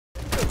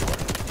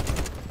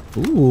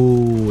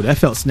Ooh, that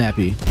felt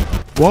snappy.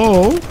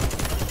 Whoa.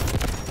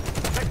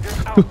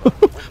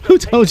 Who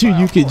told you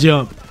you could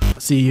jump?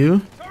 See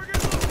you.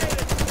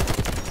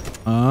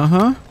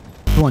 Uh-huh.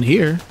 One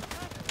here.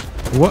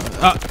 What?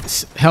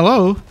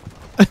 Hello?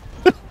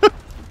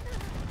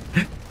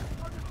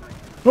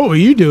 What were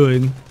you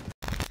doing?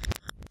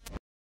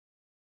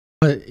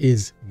 What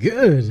is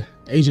good?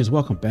 Agents,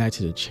 welcome back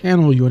to the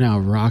channel. You are now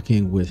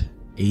rocking with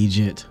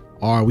Agent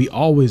R. We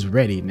always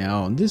ready.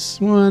 Now, on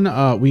this one,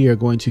 we are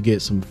going to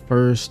get some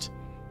first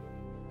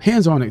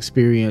hands-on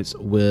experience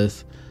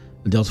with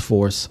Delta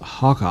Force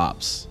Hawk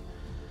Ops.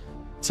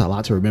 It's a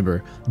lot to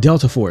remember.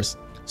 Delta Force.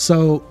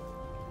 So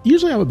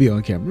usually I would be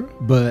on camera,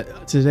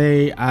 but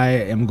today I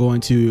am going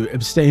to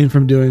abstain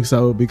from doing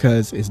so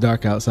because it's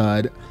dark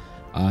outside,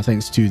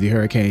 thanks to the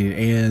hurricane.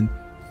 And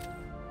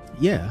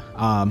yeah,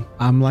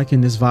 I'm liking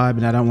this vibe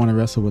and I don't want to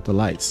wrestle with the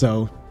lights.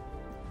 So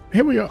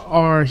here we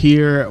are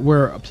here.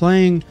 We're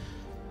playing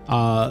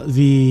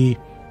the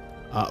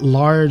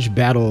large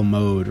battle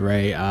mode,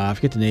 right? I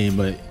forget the name,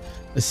 but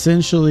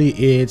essentially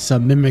it's a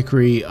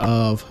mimicry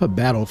of a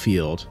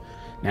Battlefield.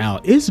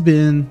 Now, it's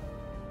been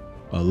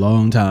a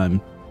long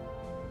time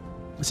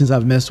since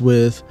I've messed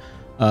with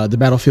the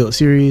Battlefield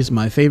series.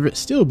 My favorite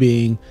still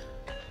being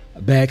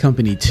Bad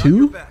Company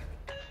 2,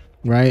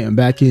 right? And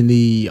back in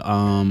the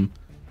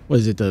what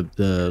is it,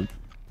 the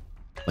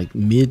like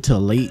mid to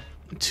late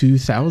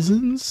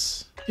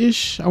 2000s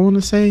ish, I want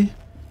to say.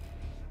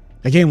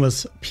 The game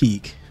was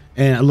peak,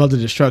 and I love the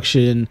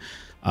destruction.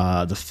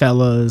 The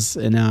fellas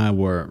and I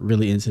were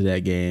really into that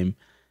game.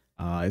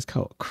 It's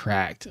called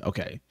Cracked.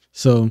 Okay,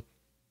 so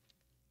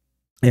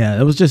yeah,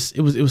 it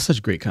was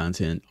such great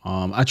content.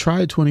 I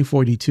tried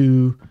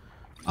 2042.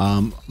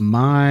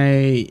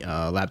 My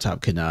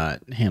laptop could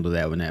not handle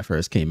that when that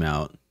first came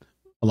out,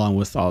 along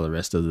with all the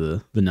rest of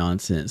the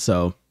nonsense.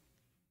 So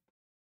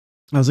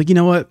I was like, you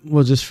know what?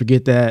 We'll just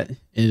forget that.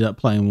 Ended up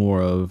playing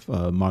more of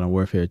Modern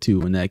Warfare 2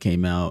 when that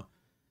came out.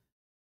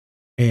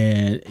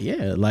 And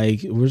yeah,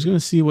 like, we're just going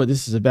to see what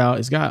this is about.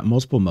 It's got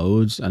multiple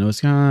modes. I know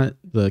it's got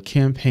the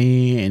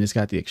campaign and it's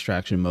got the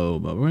extraction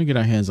mode, but we're going to get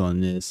our hands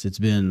on this. It's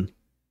been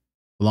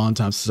a long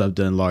time since I've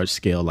done large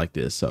scale like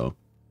this. So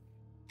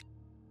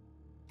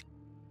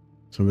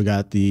we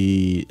got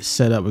the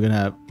setup. We're going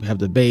to have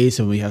the base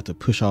and we have to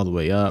push all the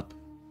way up.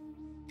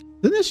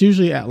 Then it's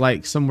usually at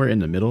like somewhere in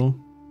the middle.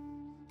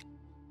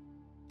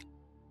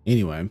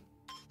 Anyway.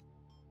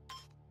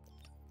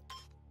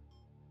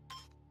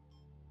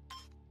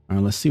 All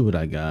right, let's see what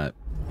I got.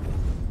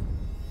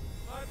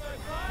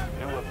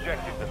 New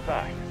objective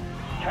assigned.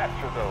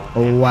 Capture those.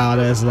 Oh wow,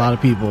 there's a lot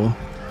of people.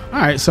 All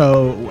right,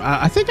 so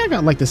I think I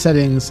got like the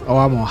settings. Oh,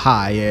 I'm on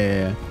high.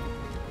 Yeah.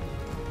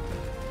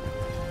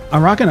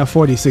 I'm rocking a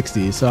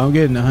 4060, so I'm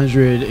getting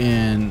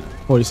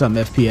 140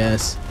 something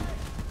FPS.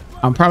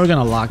 I'm probably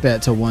gonna lock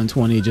that to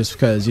 120 just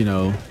because, you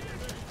know,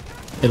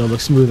 it'll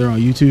look smoother on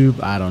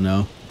YouTube. I don't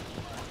know.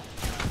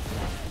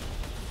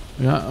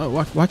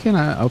 Why can't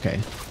I? Okay.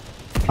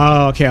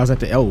 Oh, okay. I was at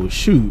the, oh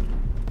shoot,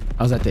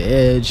 I was at the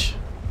edge.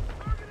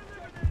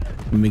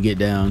 Let me get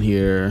down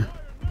here.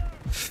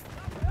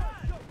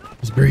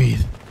 Let's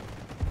breathe.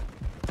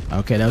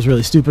 Okay, that was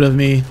really stupid of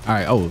me. All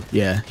right. Oh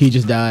yeah, he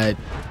just died.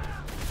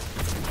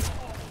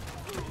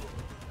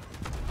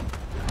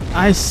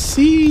 I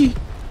see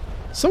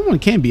someone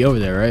can be over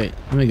there, right?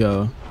 Let me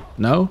go.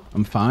 No,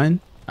 I'm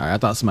fine. All right, I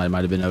thought somebody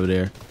might have been over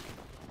there.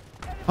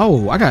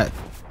 Oh, I got,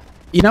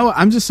 you know,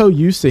 I'm just so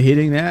used to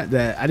hitting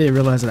that I didn't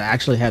realize that I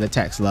actually had a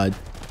tack slide.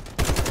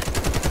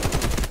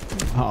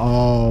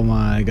 Oh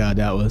my God,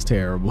 that was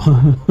terrible.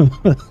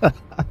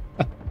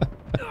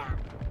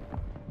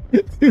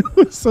 It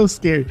was so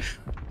scary.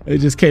 It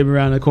just came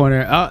around the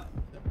corner. Oh,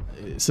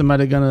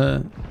 somebody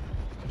gonna,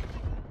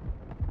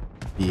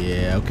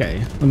 yeah, okay.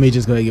 Let me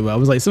just go ahead and give up. I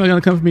was like, somebody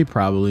gonna come for me?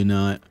 Probably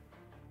not.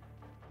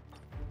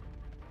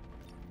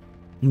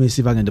 Let me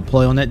see if I can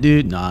deploy on that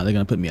dude. Nah, they're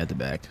gonna put me at the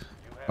back.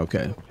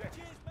 Okay.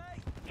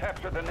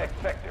 Capture the next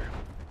sector.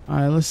 All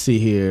right, let's see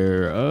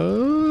here.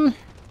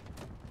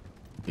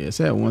 Yeah,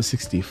 it's at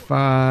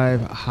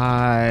 165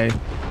 high.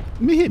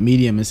 Let me hit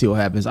medium and see what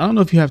happens. I don't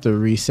know if you have to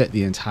reset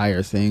the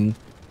entire thing.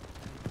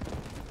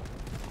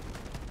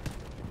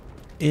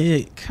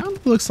 It kind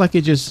of looks like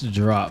it just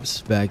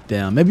drops back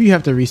down. Maybe you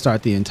have to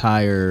restart the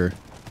entire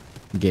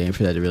game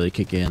for that to really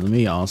kick in. Let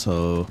me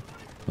go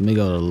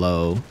to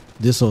low.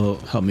 This will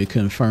help me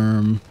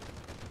confirm.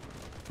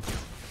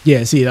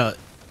 Yeah, see, yeah,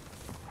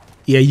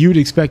 you'd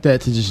expect that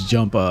to just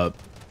jump up.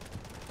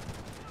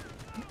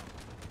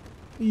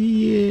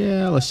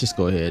 Yeah, let's just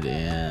go ahead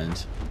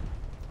and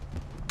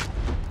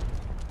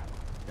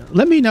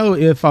let me know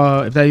if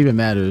that even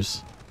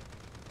matters.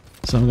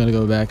 So I'm gonna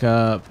go back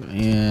up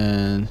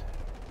and,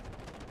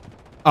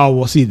 oh,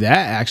 well, see, that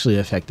actually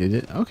affected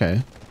it.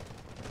 Okay,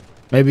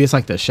 maybe it's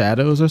like the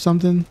shadows or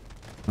something.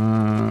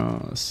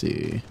 Let's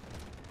see.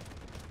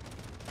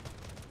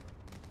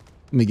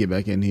 Let me get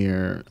back in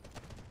here.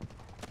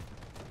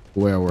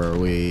 Where were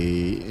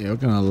we? We're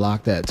gonna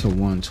lock that to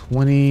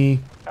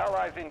 120.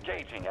 Allies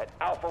engaging at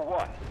Alpha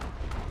 1.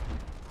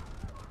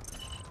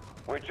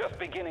 We're just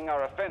beginning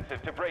our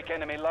offensive to break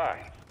enemy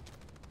lines.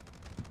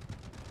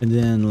 And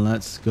then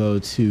let's go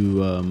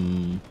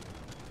to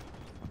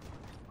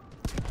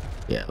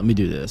yeah, let me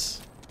do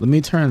this. Let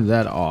me turn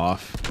that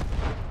off.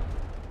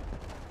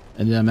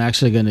 And then I'm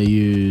actually gonna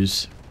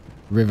use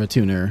River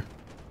Tuner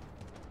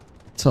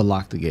to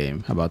lock the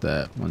game. How about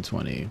that?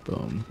 120.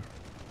 Boom.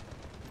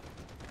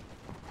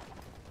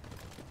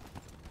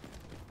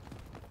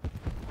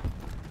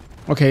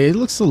 Okay, it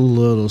looks a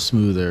little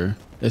smoother.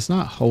 It's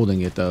not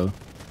holding it though.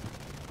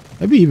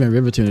 Maybe even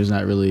River Tuner's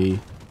not really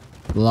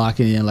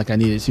locking in like I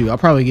need it to. I'll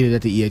probably get it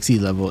at the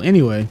EXE level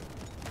anyway.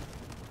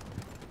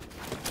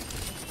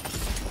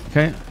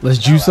 Okay, let's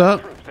juice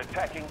up.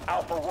 Attacking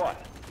Alpha 1.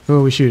 Who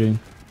are we shooting?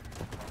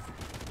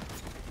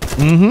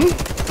 Mm-hmm.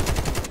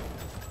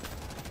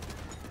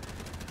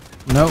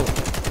 No.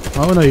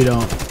 Oh, no, you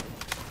don't.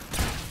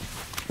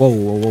 Whoa,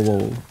 whoa, whoa,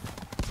 whoa.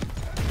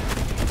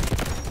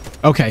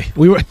 Okay,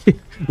 we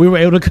were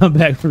able to come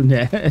back from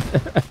that.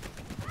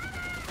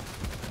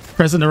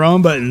 Pressing the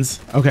wrong buttons.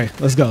 Okay,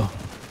 let's go.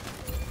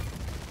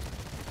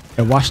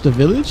 And watch the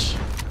village?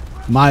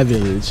 My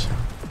village.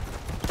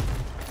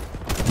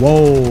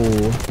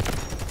 Whoa.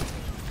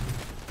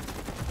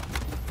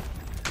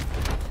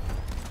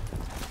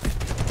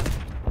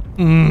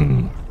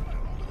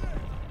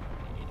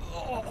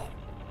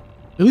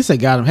 At least I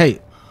got him. Hey,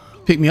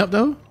 pick me up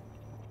though.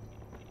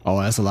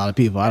 Oh, that's a lot of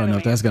people. I don't know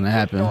if that's gonna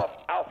happen.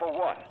 Alpha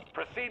 1.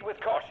 Proceed with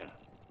caution.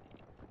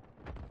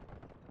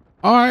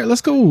 All right,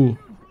 let's go.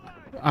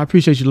 I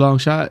appreciate you, long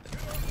shot.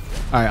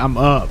 All right, I'm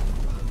up.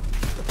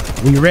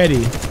 We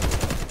ready?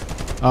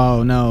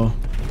 Oh no.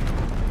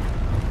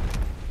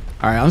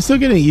 All right, I'm still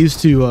getting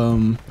used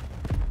to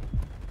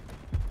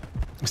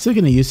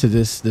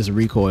this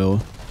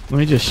recoil. Let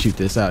me just shoot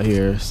this out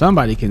here.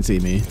 Somebody can see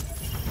me.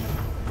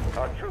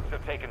 Our troops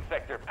have taken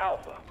sector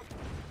Alpha.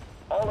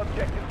 All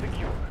objectives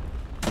secure.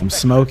 I'm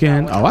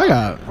smoking.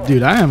 Oh,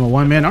 dude, I am a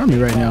one-man army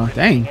right now.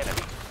 Dang.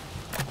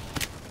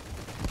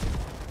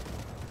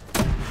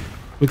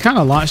 We kind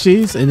of launched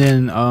these and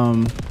then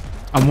I'm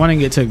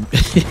wanting it to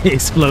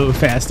explode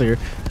faster.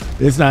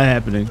 It's not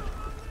happening.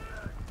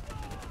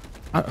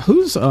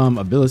 Whose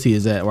ability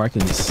is that where I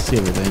can see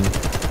everything?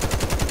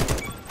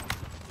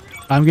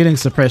 I'm getting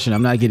suppression.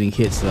 I'm not getting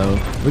hits though.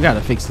 We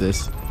gotta fix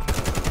this.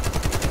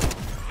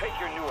 Take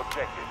your new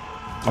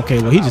objective.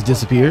 Okay, well he just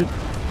disappeared.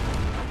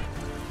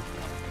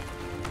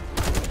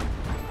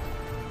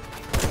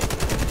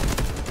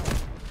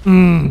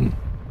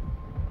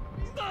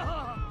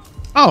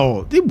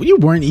 Oh, you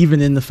weren't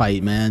even in the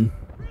fight, man.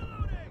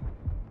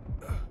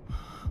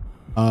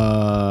 You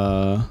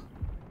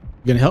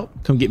gonna help?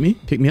 Come get me.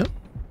 Pick me up.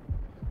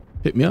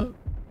 Pick me up.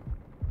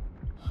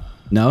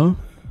 No.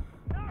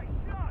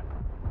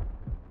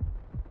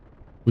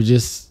 We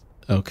just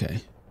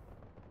okay.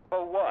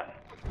 For 1.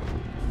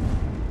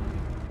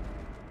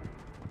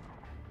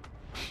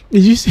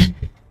 Did you see?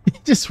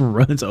 It just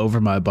runs over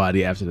my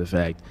body after the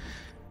fact.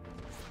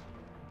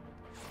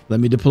 Let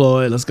me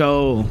deploy. Let's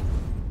go.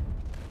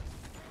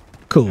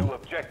 Cool. New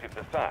objectives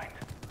assigned.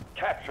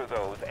 Capture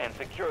those and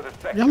secure the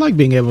sector. I like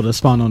being able to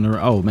spawn on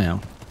the. Oh man.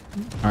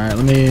 All right,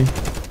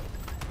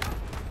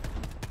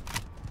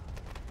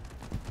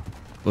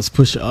 let's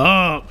push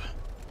up.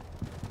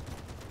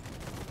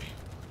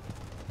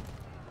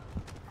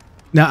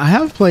 Now I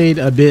have played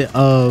a bit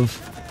of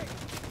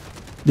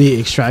the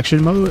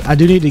extraction mode. I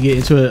do need to get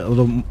into it a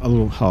little.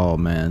 Oh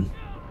man.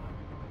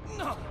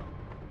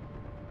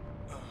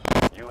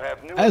 You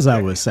have new As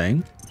I was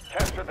saying.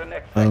 Capture the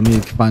next Let me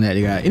find that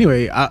guy.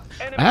 Anyway, I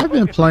have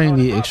been playing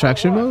the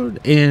extraction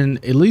mode,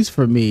 and at least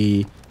for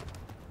me,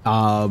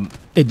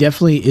 it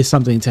definitely is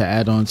something to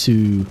add on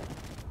to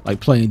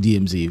like playing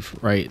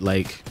DMZ, right?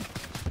 Like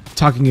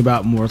talking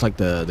about more like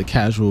the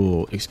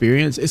casual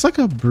experience. It's like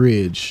a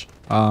bridge.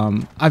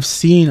 I've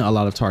seen a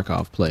lot of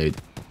Tarkov played,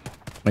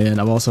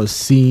 and I've also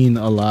seen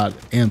a lot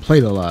and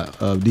played a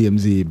lot of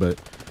DMZ, but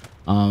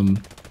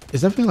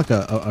it's definitely like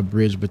a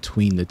bridge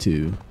between the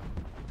two.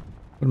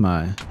 What am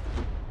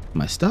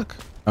I stuck?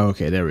 Oh,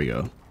 okay, there we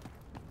go.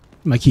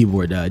 My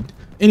keyboard died.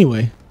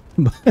 Anyway,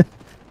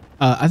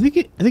 I think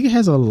it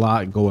has a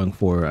lot going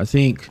for it. I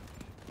think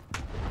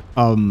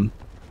the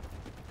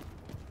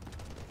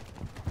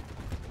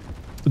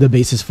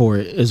basis for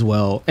it as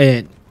well,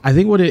 and I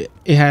think what it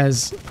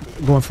has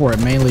going for it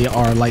mainly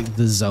are like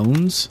the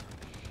zones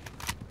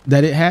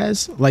that it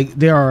has. Like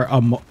there are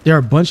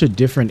a bunch of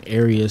different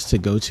areas to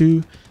go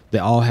to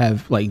that all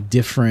have like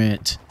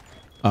different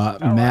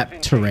map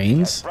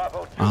terrains.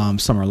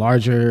 Some are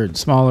larger and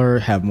smaller,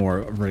 have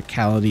more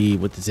verticality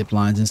with the zip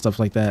lines and stuff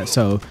like that.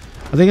 So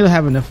I think it'll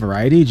have enough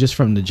variety just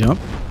from the jump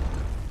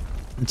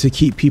to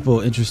keep people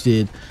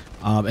interested.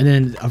 And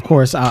then of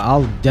course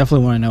I'll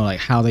definitely want to know like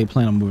how they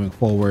plan on moving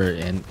forward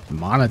and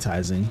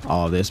monetizing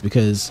all of this,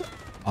 because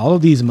all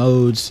of these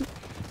modes,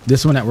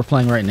 this one that we're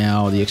playing right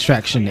now, the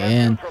extraction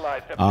and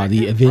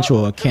the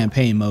eventual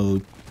campaign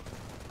mode,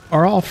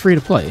 are all free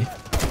to play.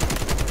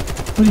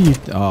 What do you?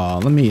 Oh,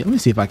 let me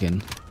see if I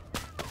can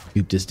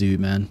dupe this dude,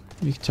 man.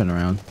 Let me turn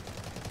around.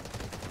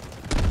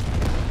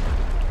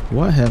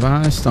 What have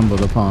I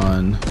stumbled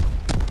upon?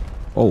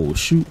 Oh,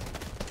 shoot.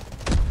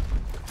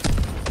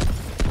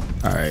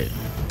 All right.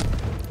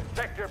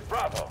 Sector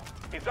Bravo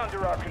is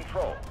under our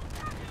control.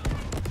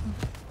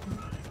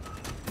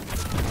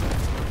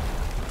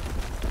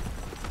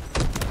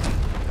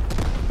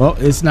 Well,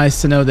 it's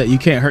nice to know that you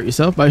can't hurt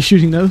yourself by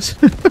shooting those.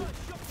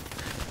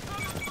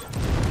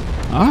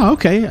 Oh,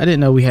 okay. I didn't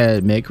know we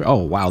had med. Oh,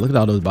 wow. Look at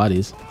all those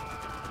bodies.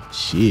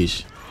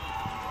 Sheesh.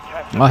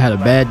 I had a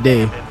bad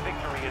day.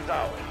 Victory is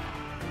ours.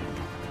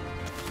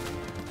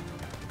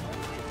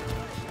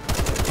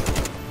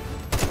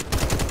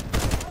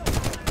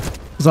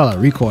 There's a lot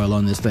of recoil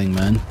on this thing,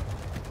 man.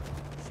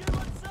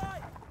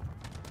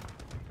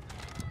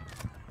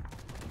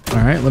 All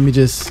right, let me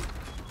just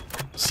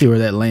see where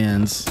that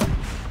lands.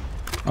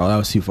 Oh, that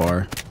was too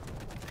far.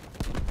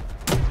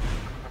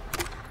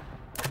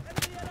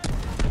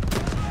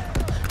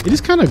 It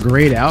is kind of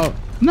grayed out.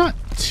 I'm not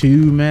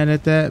too mad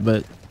at that,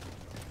 but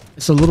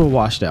it's a little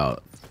washed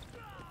out.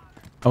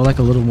 I would like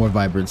a little more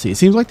vibrancy. It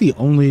seems like the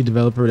only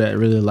developer that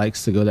really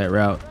likes to go that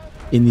route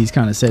in these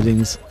kind of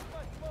settings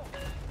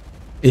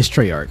is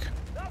Treyarch.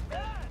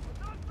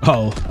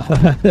 Oh,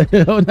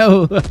 oh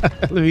no.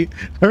 Let me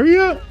hurry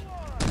up.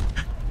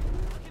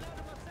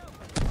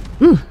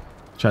 Whew.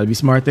 Try to be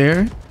smart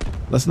there.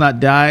 Let's not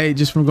die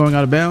just from going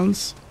out of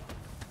bounds.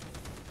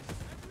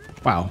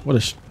 Wow, what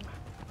a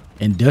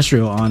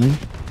industrial awning.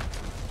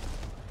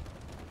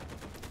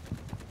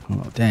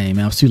 Oh dang,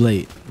 man, I was too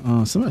late.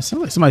 Oh, sounds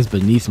like somebody's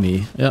beneath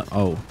me. Yeah.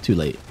 Oh, too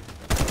late.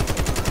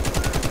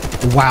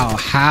 Wow,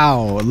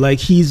 how? Like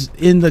he's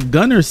in the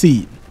gunner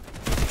seat.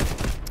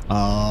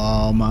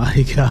 Oh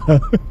my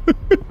god.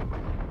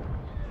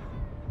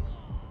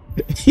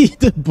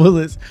 The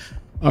bullets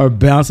are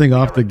bouncing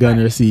off the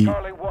gunner seat.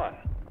 Charlie 1.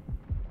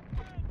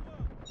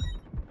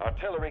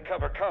 Artillery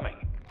cover coming.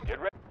 Get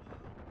ready.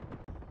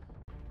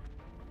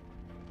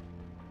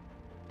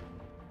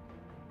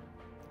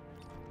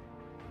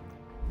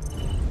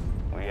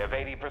 We have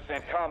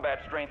 80%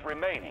 combat strength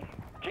remaining.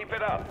 Keep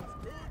it up.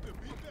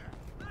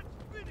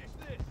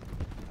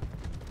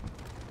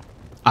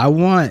 I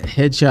want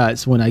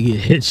headshots when I get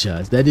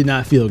headshots. That did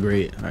not feel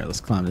great. All right, let's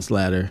climb this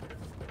ladder.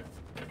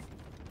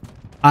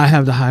 I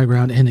have the high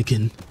ground,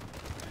 Anakin.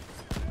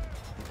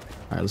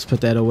 All right, let's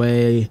put that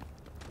away.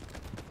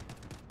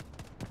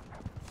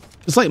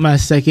 It's like my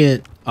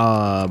second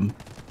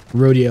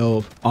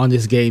rodeo on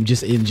this game,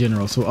 just in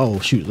general. So, oh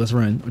shoot, let's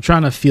run. I'm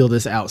trying to feel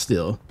this out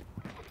still.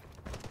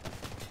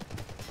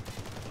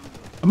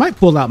 I might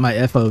pull out my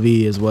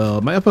FOV as well.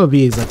 My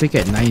FOV is, I think,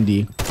 at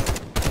 90.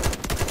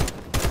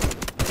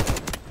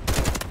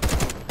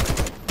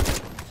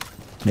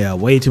 Yeah,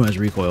 way too much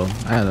recoil.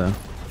 I had a...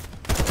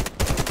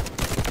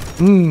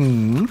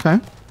 okay.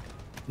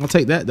 I'll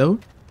take that, though.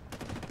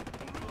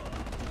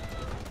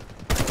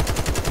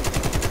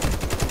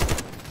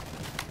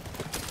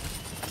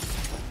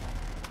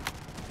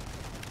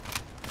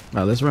 All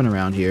right, let's run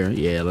around here.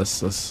 Yeah,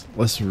 let's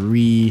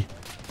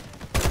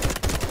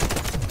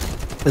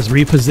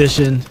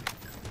reposition.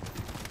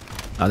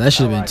 Oh, that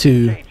should have been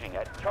 2.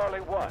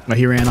 Oh,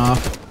 he ran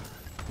off.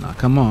 Nah,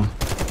 come on.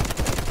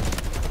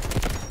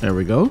 There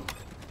we go.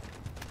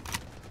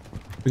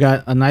 We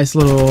got a nice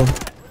little...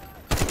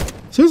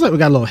 Seems like we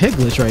got a little head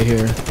glitch right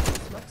here.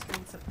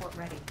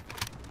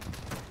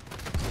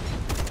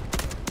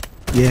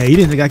 Yeah, you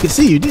didn't think I could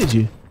see you, did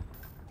you?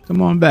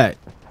 Come on back.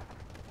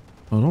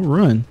 Oh, don't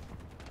run.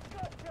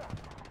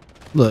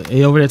 Look,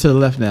 he over there to the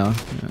left now.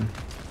 Yeah.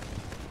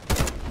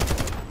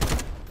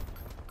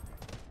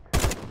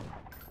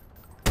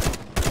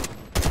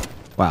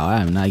 Wow,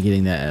 I am not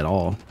getting that at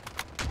all.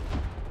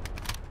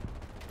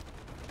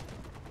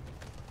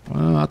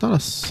 Well, I thought I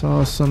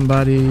saw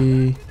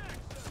somebody.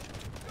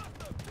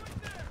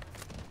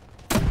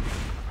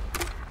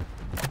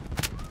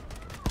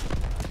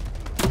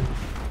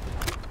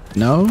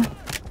 No?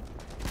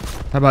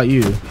 How about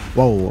you?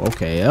 Whoa,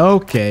 okay,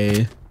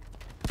 okay.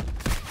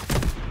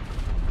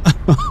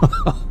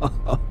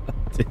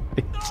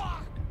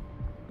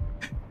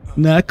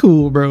 Not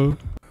cool, bro. I'm not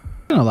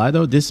gonna lie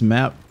though, this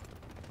map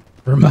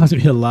reminds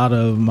me a lot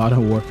of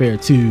Modern Warfare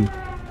 2,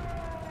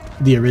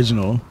 the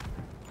original.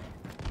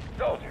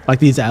 Like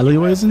these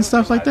alleyways and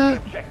stuff like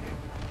that.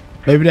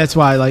 Maybe that's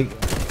why, like,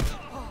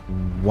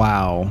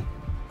 wow.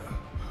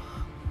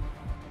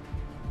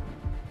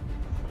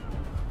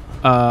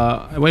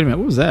 Wait a minute,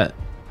 what was that?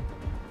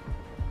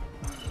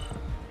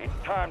 It's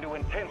time to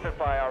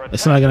intensify our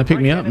Is somebody gonna pick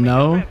me up?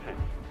 No.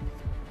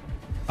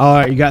 All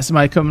right, you got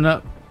somebody coming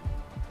up.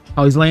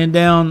 Oh, he's laying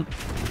down.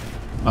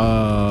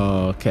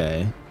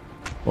 Okay.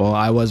 Well,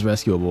 I was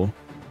rescuable.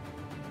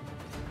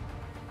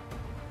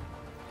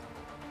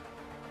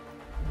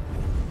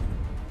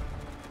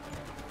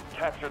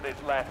 Capture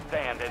this last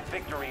stand and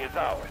victory is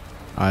ours.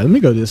 All right, let me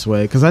go this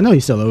way because I know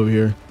he's still over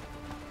here.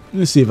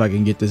 Let's see if I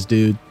can get this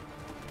dude.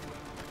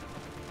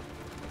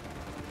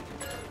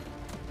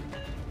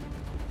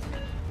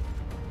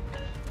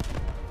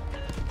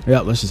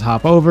 Yep, let's just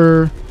hop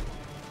over.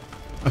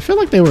 I feel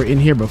like they were in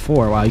here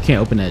before. Wow, you can't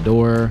open that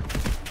door.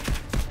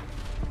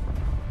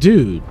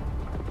 Dude.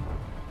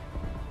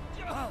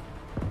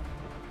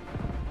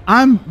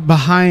 I'm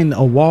behind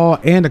a wall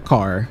and a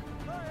car,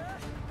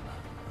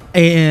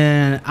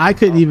 and I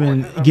couldn't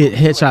even get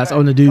headshots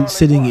on the dude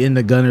sitting in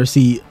the gunner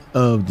seat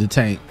of the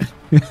tank.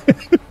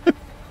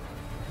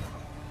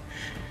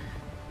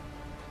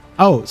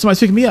 Oh, somebody's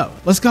picking me up.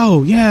 Let's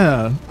go.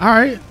 Yeah. All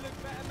right.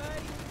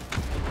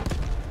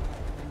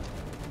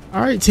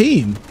 All right,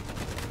 team.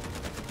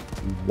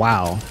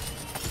 Wow. All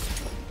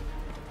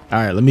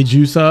right, let me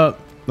juice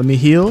up. Let me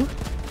heal.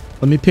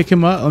 Let me pick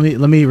him up.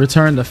 Let me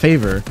return the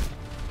favor.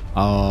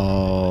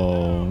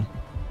 Oh.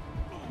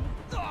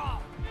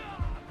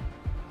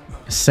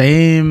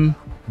 Same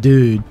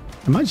dude.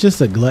 Am I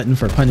just a glutton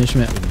for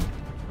punishment?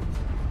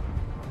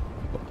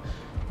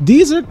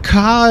 These are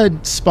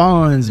COD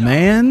spawns,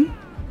 man.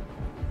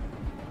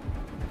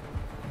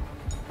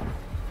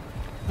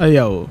 Oh,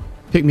 yo,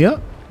 pick me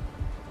up.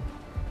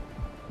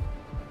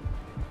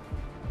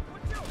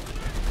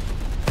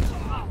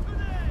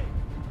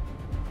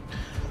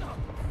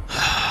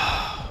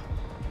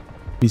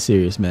 Be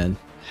serious, man.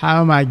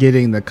 How am I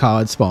getting the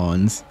COD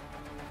spawns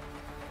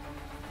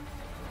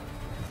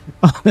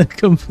on a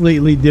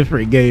completely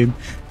different game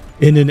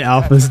in an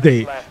alpha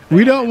state?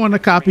 We don't want to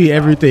copy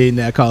everything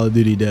that Call of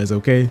Duty does,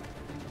 okay?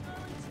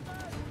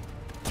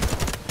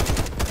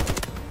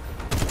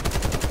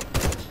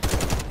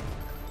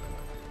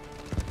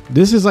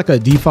 This is like a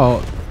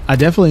default. I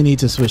definitely need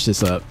to switch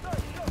this up.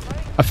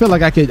 I feel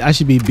like I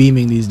should be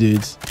beaming these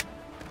dudes.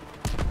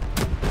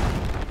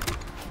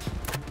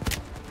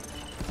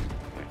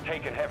 We've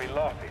taken heavy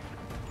losses.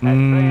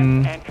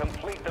 Advance and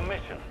complete the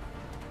mission.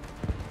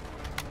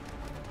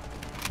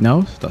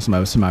 No, thought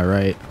somebody was to my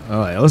right. All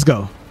right, let's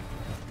go.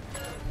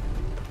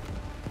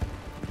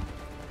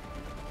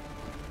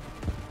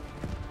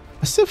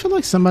 I still feel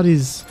like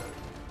somebody's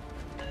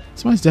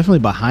definitely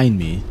behind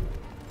me.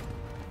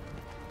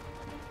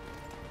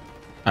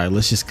 All right,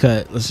 let's just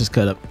cut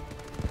up.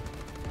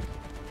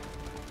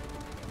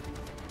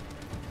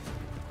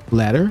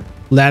 Ladder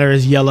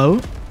is yellow.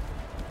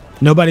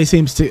 Nobody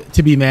seems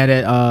to be mad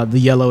at the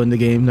yellow in the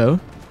game though.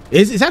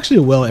 It's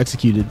actually well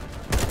executed.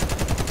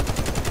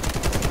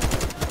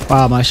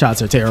 Wow, my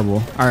shots are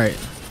terrible. All right,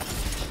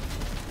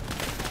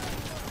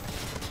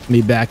 let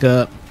me back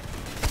up.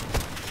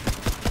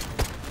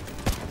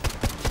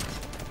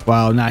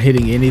 Wow, not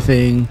hitting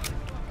anything.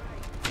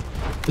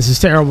 This is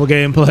terrible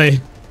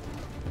gameplay.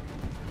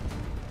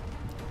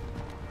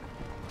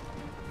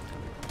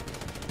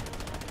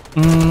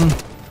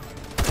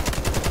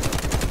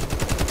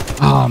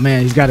 Oh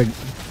man, he's got a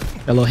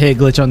little head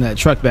glitch on that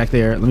truck back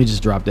there. Let me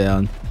just drop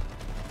down.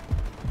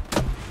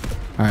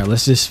 All right,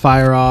 let's just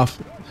fire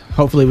off.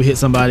 Hopefully we hit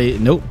somebody.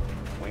 Nope.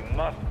 We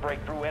must break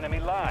through enemy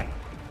lines.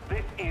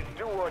 This is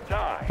do or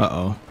die.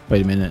 Uh-oh.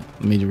 Wait a minute.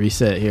 Let me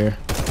reset here.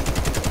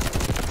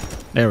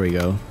 There we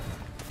go.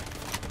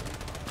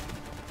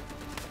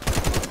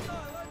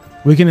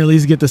 We can at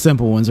least get the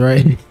simple ones,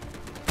 right?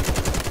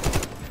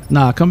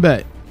 Nah, come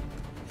back.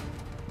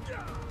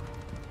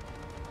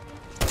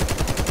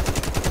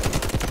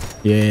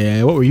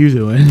 Yeah, what were you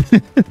doing?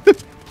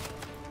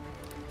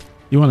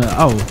 You wanna,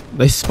 oh,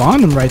 they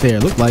spawned them right there,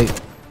 it looked like.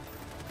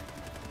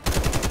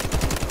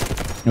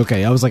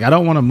 Okay, I was like, I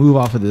don't want to move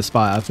off of this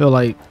spot. I feel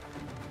like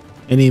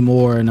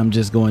anymore and I'm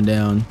just going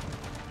down.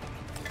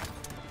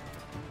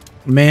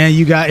 Man,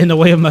 you got in the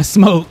way of my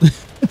smoke.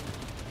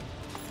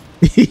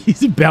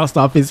 He's bounced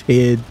off his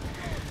head.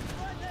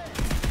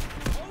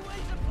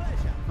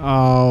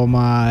 Oh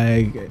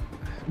my,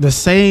 the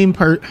same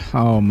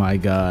oh my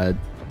God.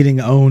 Getting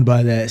owned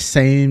by that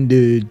same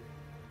dude.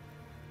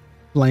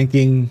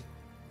 Flanking.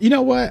 You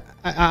know what?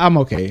 I'm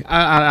okay.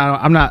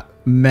 I'm not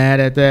mad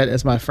at that.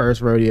 It's my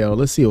first rodeo.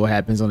 Let's see what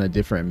happens on a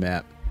different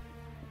map.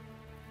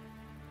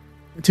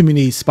 Too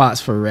many spots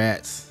for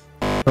rats.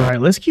 All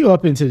right, let's queue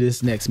up into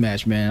this next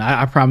match, man.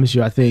 I promise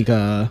you, I think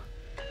I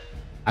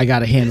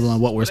got a handle on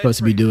what we're supposed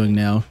to be doing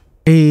now.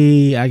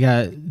 Hey, I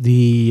got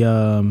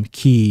the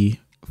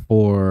key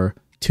for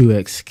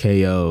 2x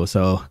KO.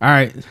 So, all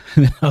right,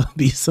 that'll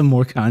be some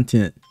more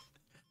content.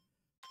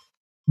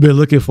 Been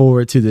looking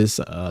forward to this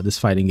this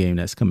fighting game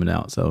that's coming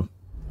out. So,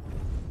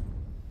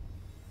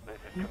 This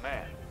is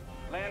command.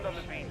 Land on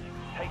the beach.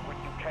 Take what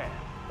you can.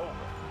 Over.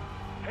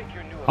 Take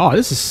your new. oh,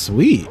 this is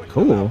sweet.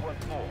 Cool.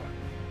 Once more.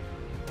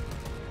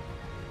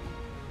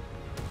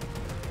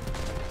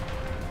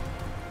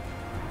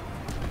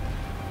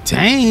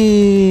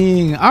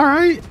 Dang. All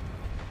right.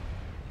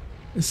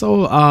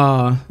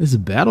 So, this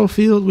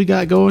battlefield we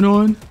got going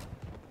on.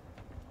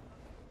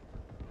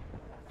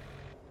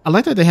 I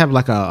like that they have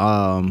like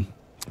a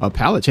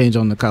palette change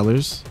on the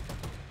colors.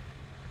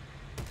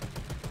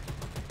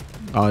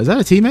 Oh, is that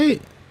a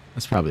teammate?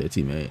 That's probably a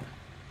teammate.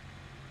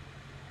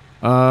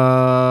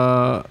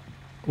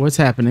 What's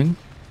happening?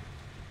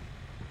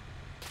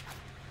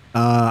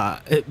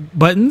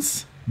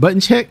 Buttons? Button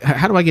check?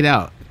 How do I get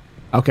out?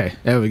 Okay,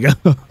 there we go.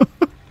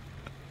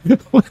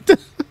 What the?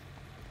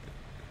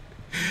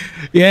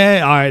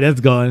 Yeah, all right,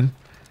 that's gone.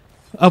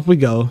 Up we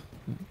go.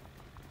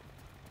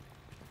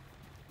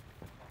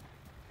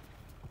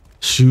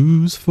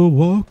 Shoes for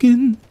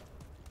walking.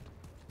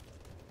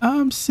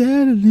 I'm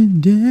settling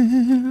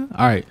down.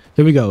 All right,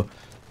 here we go.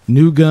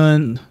 New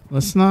gun.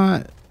 Let's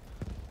not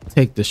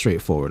take the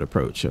straightforward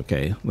approach.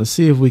 Okay, let's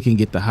see if we can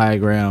get the high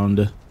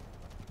ground.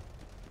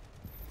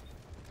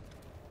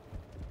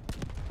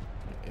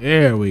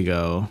 There we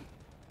go.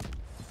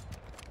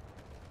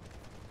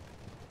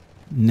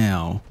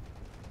 Now.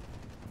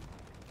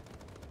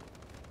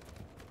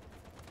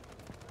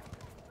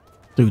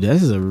 Dude,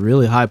 this is a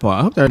really high point.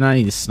 I hope there are not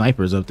any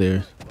snipers up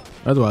there.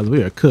 Otherwise,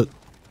 we are cooked.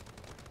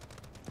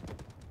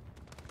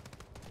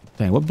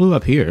 Dang, what blew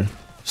up here?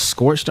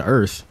 Scorched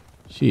earth.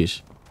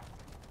 Sheesh.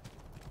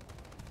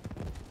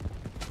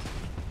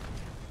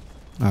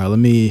 All right, let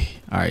me.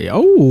 All right.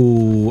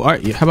 Oh, all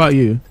right. How about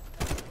you?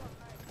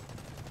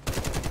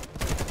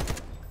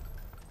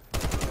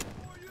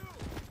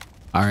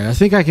 All right, I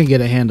think I can get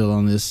a handle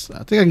on this.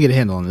 I think I can get a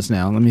handle on this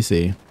now. Let me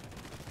see.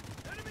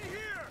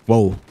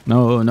 Whoa.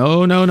 No,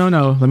 no, no, no,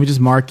 no. Let me just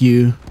mark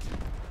you.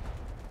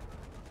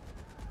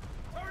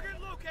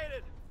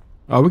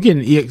 Oh, we're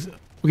getting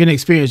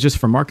experience just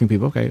for marking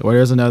people. Okay. Or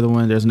there's another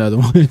one. There's another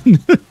one.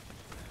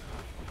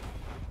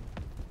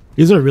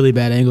 These are really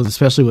bad angles,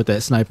 especially with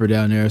that sniper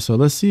down there. So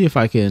let's see if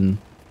I can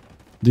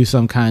do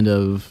some kind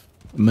of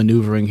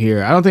maneuvering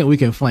here. I don't think we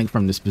can flank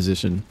from this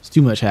position. It's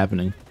too much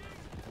happening.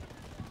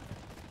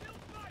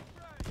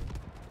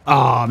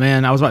 Oh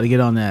man, I was about to get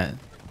on that.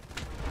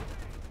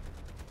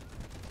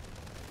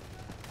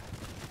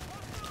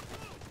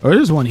 Oh,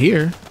 there's one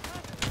here.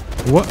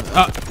 What?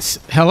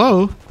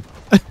 Hello?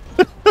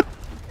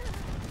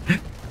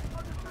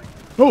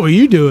 What were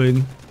you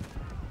doing?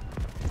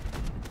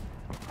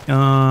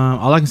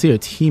 All I can see are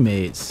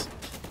teammates.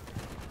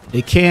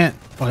 It can't.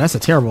 Oh, that's a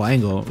terrible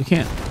angle. We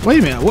can't. Wait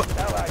a minute. What?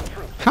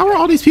 How are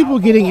all these people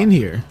getting in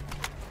here?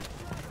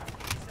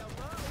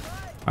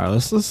 All right,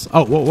 let's.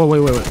 Oh, whoa,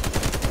 wait.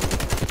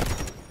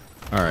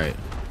 All right.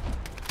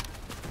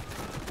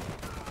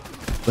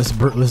 Let's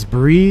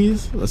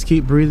breathe. Let's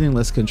keep breathing.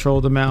 Let's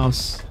control the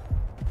mouse.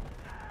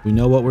 We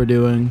know what we're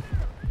doing.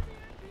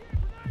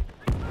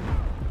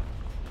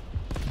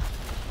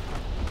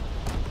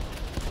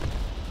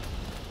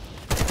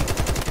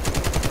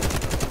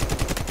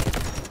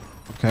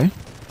 Okay.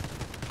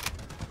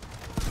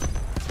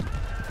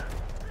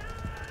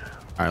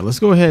 All right, let's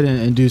go ahead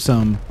and do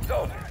some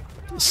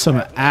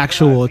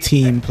actual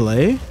team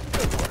play.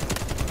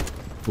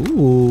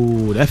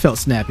 Ooh, that felt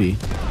snappy.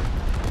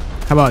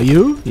 How about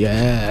you?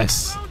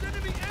 Yes.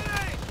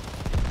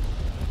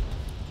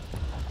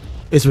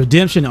 It's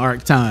redemption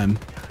arc time.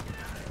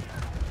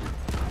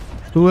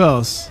 Who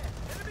else?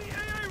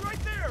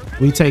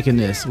 We taking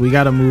this. We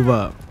got to move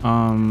up.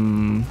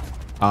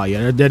 Oh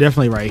yeah, they're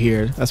definitely right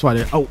here. That's why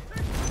they're. Oh,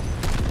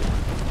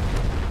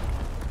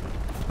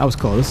 that was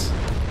close.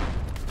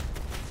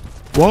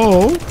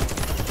 Whoa.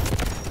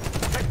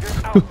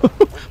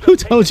 Who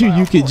told you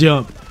you could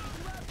jump?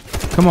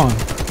 Come on.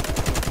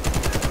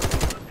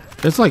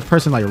 There's like a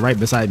person like right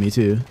beside me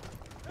too.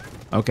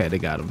 Okay, they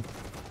got him.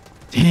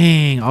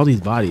 Dang, all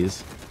these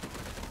bodies.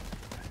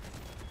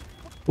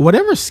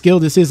 Whatever skill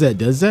this is that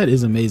does that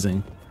is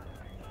amazing.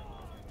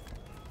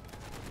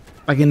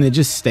 Like, and it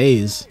just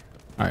stays.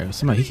 All right,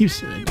 somebody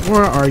keeps.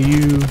 Where are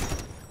you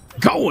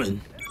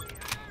going?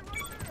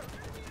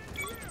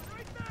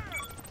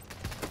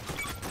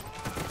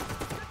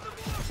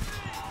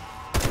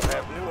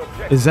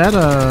 Is that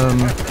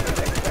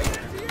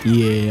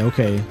yeah,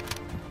 okay.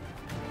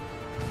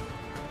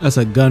 That's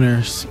a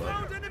gunner.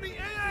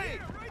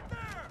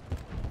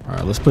 All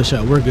right, let's push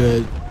up. We're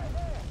good.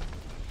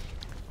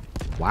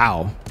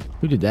 Wow,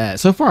 who did that?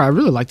 So far, I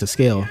really like the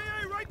scale.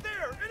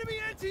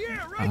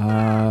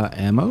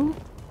 Ammo.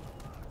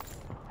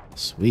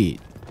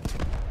 Sweet.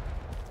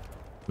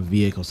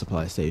 Vehicle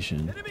supply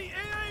station.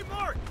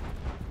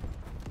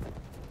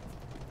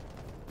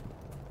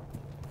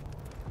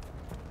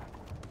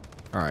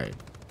 All right.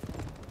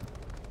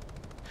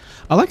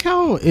 I like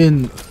how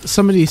in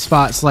some of these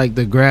spots, like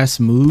the grass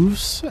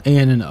moves,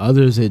 and in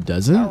others it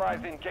doesn't.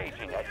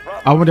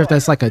 I wonder if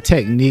that's like a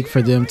technique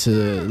for them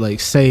to like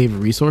save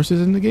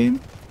resources in the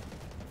game.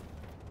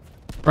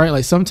 Right?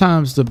 Like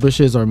sometimes the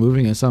bushes are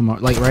moving and some are,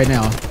 like right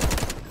now.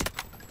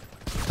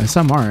 And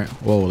some aren't.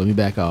 Whoa, let me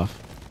back off.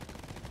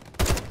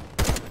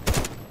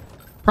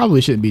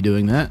 Probably shouldn't be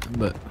doing that,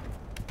 but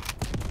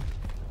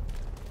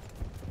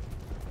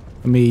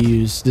let me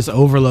use this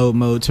overload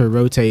mode to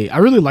rotate. I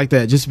really like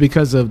that just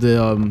because of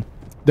the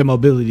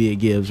mobility it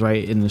gives,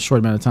 right? In a short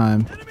amount of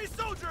time.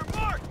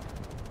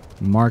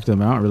 Mark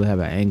them. I don't really have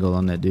an angle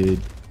on that dude.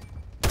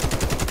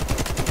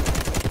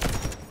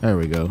 There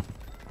we go.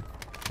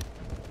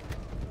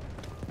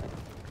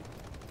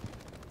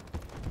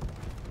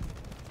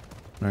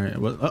 All right.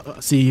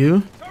 Well, see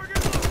you.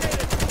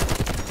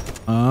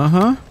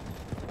 Uh-huh.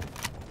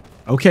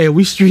 Okay,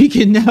 we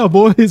streaking now,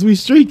 boys. We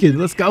streaking.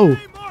 Let's go.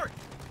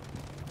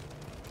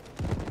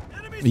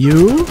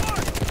 You?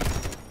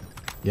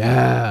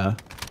 Yeah.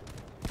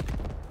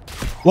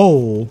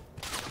 Whoa.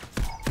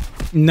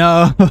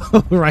 No,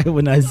 right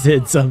when I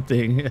said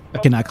something.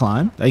 Can I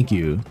climb? Thank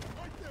you.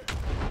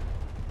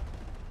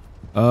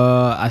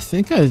 I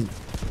think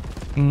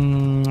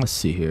Let's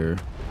see here.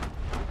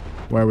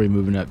 Where are we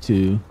moving up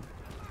to?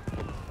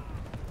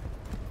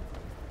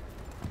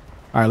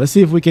 All right, let's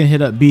see if we can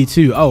hit up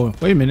B2. Oh,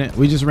 wait a minute.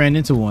 We just ran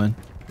into one.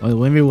 Well,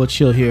 maybe we'll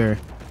chill here.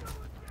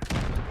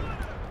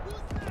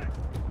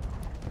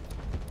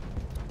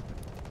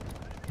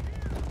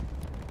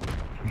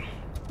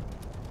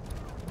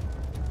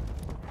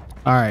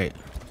 All right.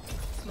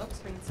 Smoke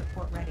screen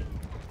support ready.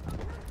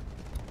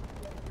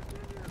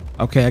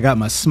 Okay, I got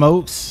my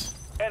smokes.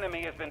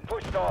 Enemy has been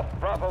pushed off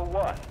Bravo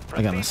 1.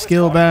 I got my Proceed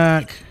skill with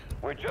back. caution.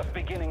 We're just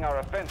beginning our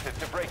offensive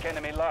to break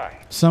enemy lines.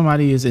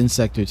 Somebody is in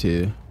sector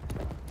 2.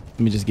 Let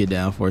me just get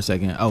down for a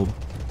second. Oh.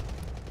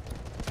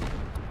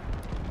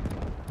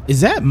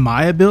 Is that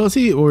my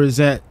ability, or is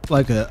that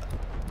like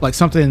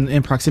something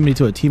in proximity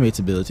to a teammate's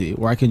ability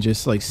where I can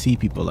just like see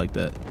people like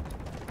that?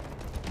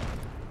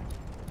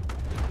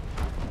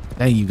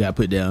 Dang, you got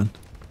put down.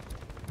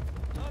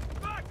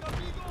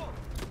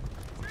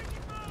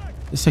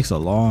 This takes a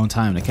long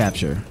time to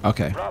capture.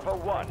 Okay. Bravo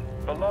 1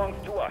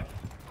 belongs to us.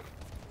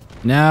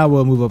 Now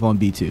we'll move up on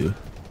B2.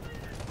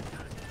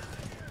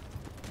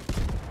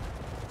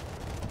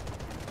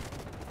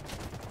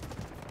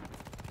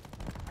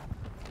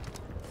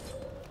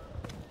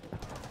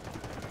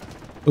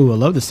 Ooh, I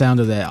love the sound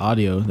of that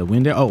audio. The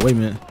window. Oh, wait a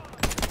minute.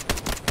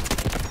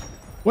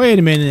 Wait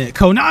a minute.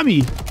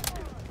 Konami.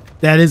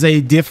 That is a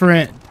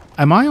different.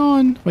 Am I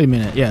on? Wait a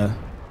minute. Yeah.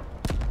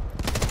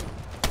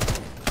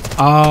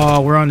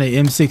 Oh, we're on the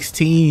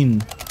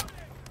M16.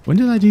 When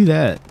did I do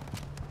that?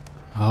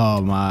 Oh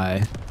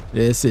my.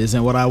 This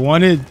isn't what I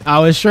wanted. I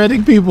was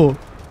shredding people.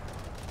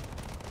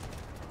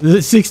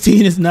 The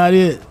 16 is not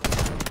it.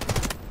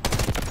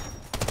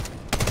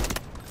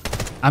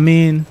 I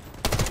mean.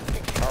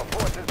 Our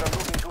forces are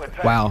moving to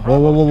attack. Wow. Whoa,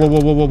 whoa, whoa, whoa,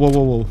 whoa, whoa, whoa,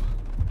 whoa, whoa.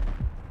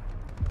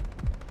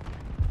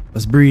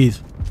 Let's breathe.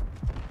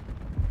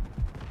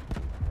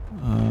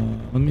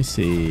 Let me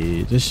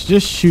see.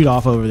 Just shoot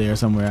off over there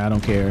somewhere. I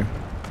don't care.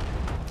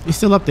 He's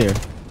still up there.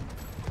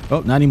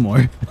 Oh, not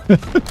anymore.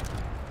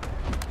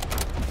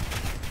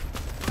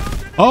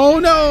 Oh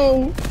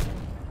no!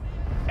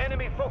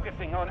 Enemy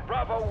focusing on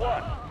Bravo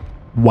 1.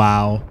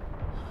 Wow.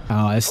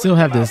 Oh, I still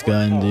have this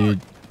gun, dude.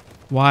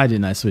 Why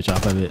didn't I switch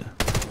off of it?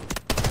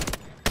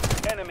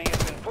 Enemy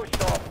has been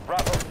pushed off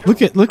Bravo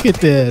 2. Look at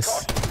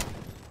this.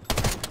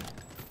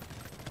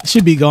 It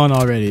should be gone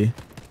already.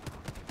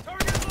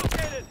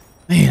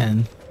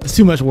 Man, it's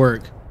too much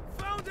work.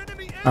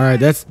 All right,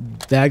 that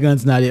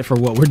gun's not it for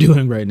what we're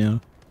doing right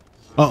now.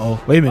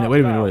 Uh-oh. Wait a minute. Wait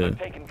a minute. Wait a minute.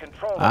 Taking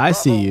control of I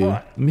see Bravo you. 1.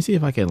 Let me see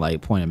if I can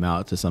like point him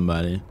out to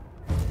somebody.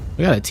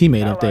 We got a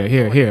teammate up there.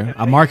 Here.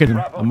 I'm marking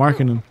him. I'm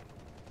marking him.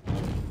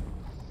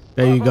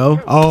 There you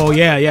go. Oh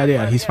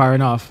yeah. He's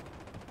firing off.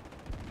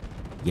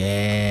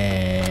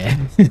 Yeah.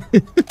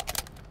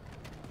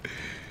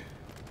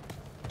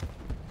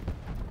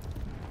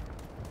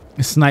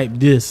 Snipe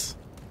this.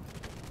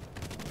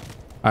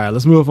 All right,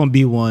 let's move up on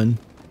B1.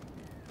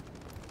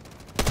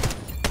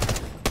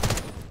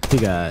 He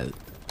got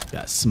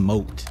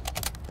smoked.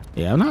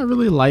 Yeah, I'm not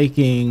really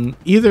liking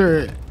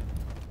either.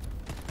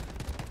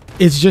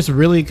 It's just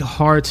really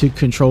hard to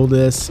control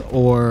this,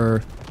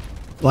 or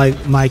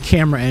like my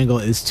camera angle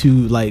is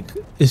too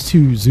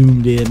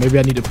zoomed in. Maybe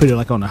I need to put it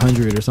like on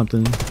 100 or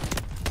something.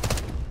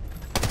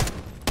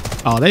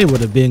 Oh, they would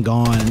have been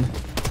gone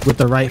with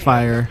the right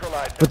fire.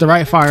 With the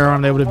right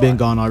firearm, they would have been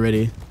gone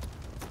already.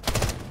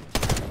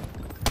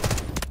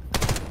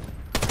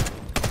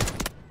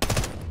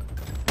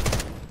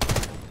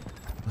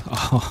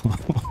 Oh.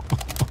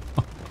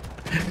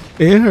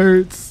 It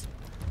hurts.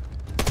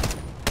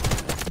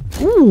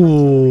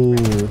 Ooh.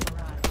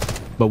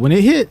 But when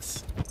it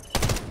hits.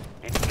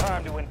 It's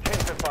time to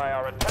intensify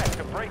our attack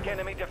to break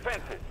enemy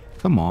defenses.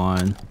 Come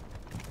on.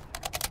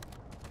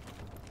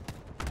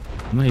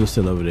 I know you're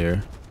still over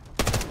there.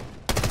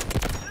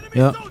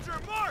 Yep.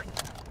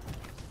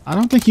 I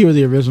don't think you were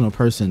the original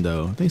person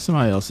though. I think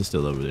somebody else is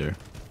still over there.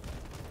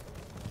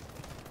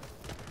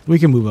 We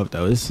can move up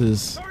though. This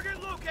is.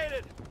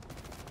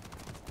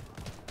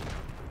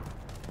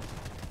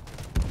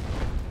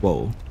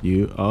 Whoa,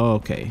 you. Oh,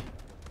 okay.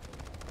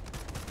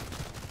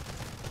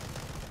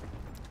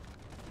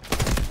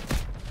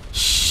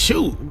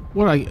 Shoot.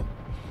 What I.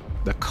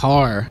 The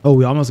car. Oh,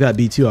 we almost got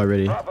B2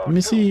 already. Let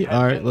me see.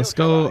 All right, let's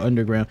go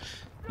underground.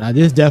 Now,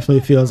 this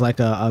definitely feels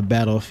like a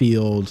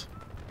battlefield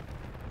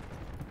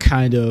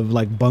kind of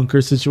like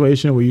bunker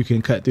situation where you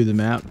can cut through the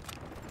map.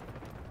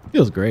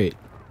 Feels great.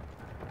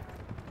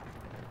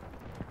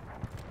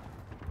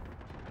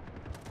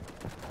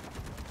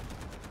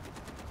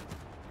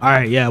 All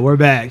right, yeah, we're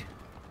back.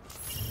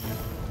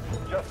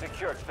 Just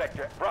secured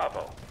sector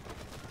Bravo.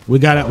 We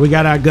got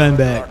our gun Our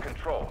back.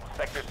 control.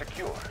 Sector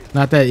secure.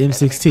 Not that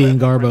M16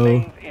 Garbo.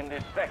 Remains in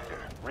this sector.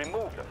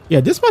 Remove them. Yeah,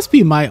 this must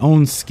be my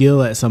own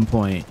skill at some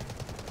point.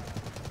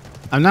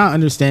 I'm not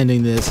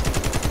understanding this.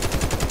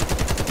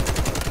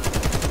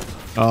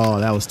 Oh,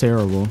 that was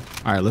terrible.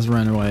 All right, let's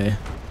run away.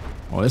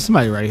 Oh, there's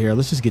somebody right here.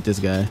 Let's just get this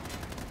guy.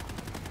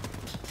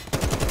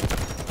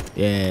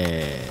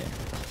 Yeah.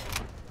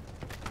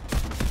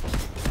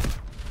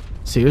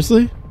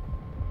 Seriously?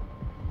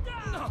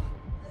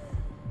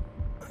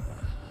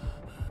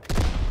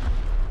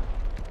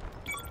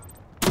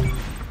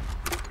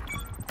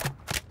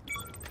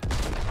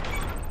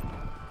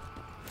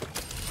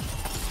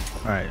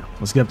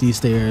 Let's get up these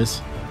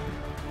stairs.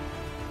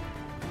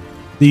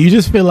 Do you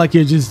just feel like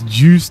you're just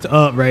juiced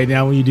up right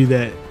now when you do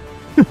that?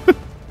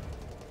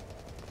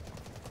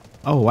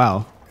 Oh,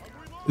 wow.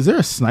 Is there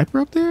a sniper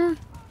up there?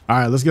 All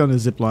right, let's get on the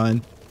zip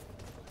line.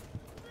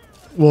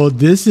 Well,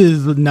 this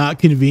is not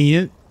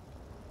convenient.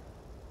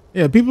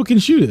 Yeah, people can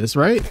shoot us,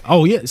 right?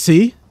 Oh, yeah.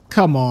 See?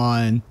 Come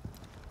on.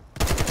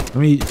 Let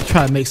me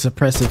try to make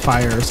suppressive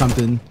fire or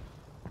something.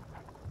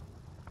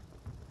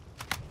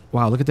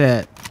 Wow, look at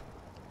that.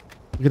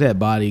 Look at that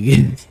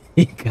body.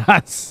 He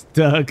got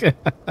stuck.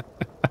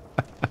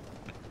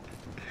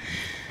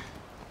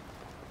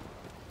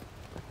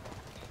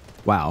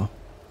 Wow.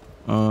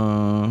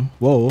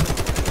 Whoa.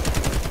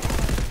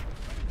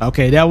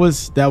 Okay, that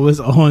was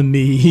on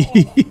me.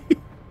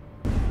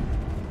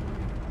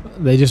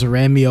 They just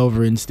ran me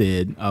over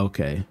instead.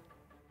 Okay.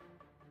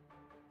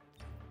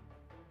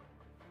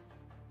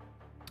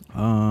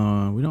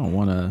 We don't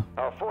want to.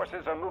 Our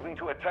forces are moving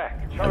to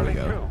attack. Charlie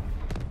 2.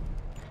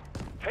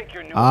 Take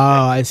your new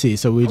I see.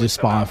 So we just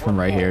spawn from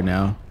right here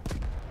now.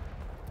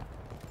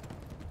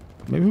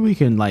 Maybe we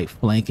can like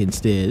flank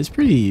instead. It's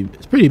pretty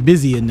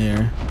busy in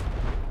there.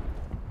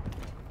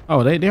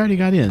 Oh, they already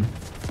got in.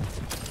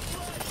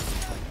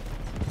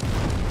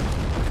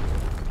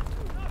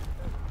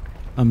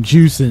 I'm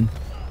juicing.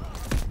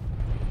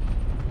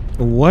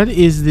 What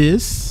is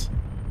this?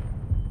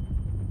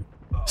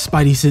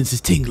 Spidey sense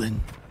is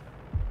tingling.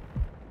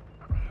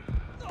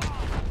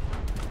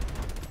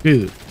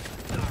 Dude.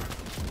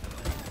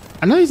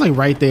 I know he's like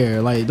right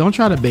there. Like, don't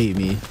try to bait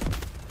me.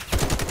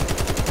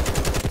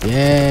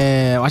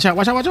 Yeah. Watch out,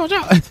 watch out, watch out, watch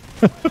out.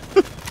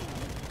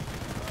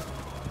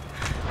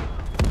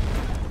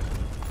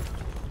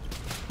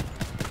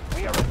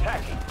 We are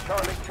attacking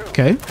Charlie 2.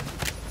 Okay.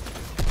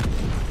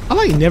 I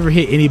like never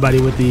hit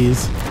anybody with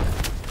these.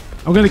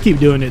 I'm gonna keep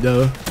doing it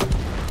though.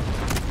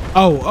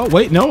 Oh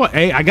wait, no.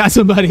 Hey, I got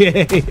somebody.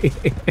 Hey.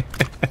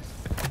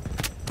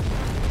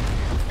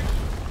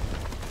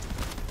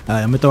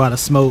 I'm gonna throw out a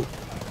smoke.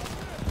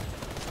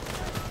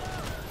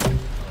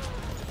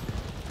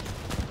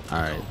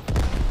 All right.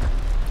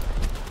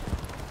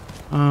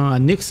 I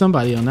nicked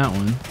somebody on that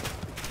one.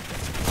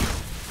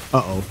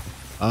 Uh-oh.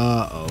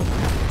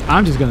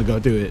 I'm just gonna go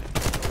through it.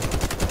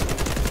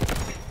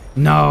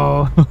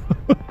 No.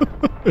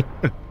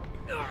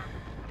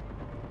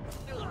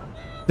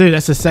 Dude,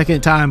 that's the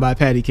second time by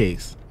Patty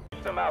Cakes.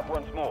 Them out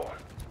once more.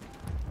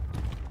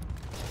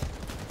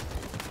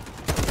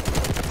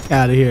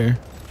 Out of here.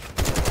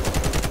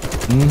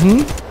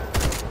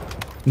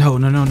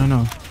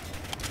 No.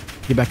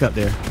 Get back up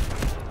there.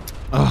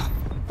 Ugh.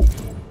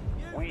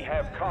 We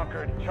have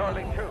conquered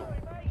Charlie 2.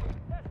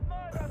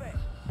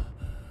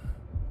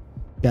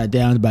 Got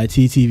downed by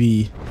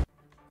TTV.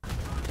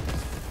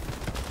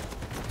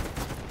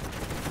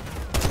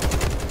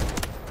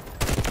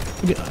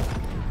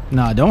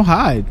 Nah, don't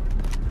hide.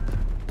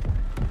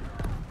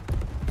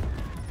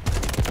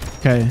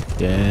 Okay.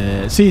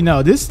 Yeah. See,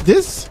 no,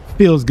 this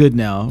feels good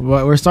now.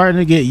 We're starting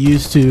to get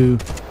used to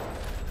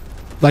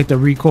like the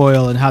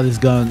recoil and how this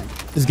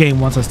game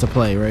wants us to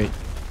play, right?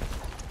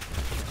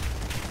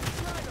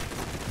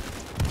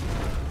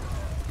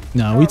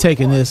 No, we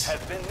taking this.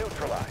 Has been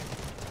neutralized.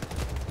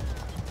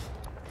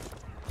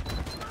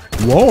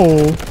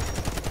 Whoa.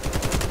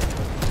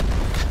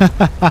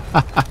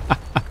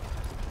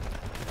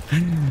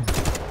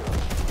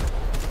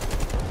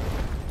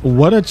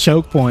 What a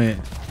choke point.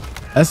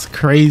 That's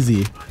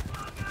crazy.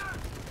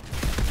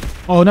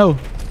 Oh no.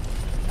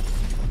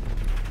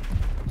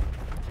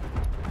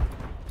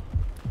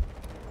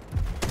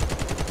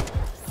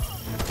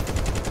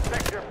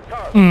 Sector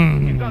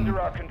Charlie is under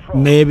our control.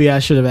 Maybe I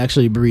should have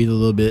actually breathed a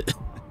little bit.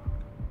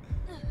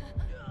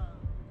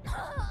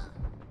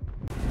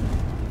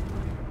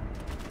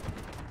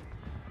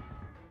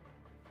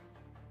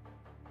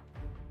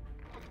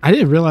 I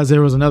didn't realize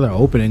there was another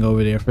opening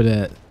over there for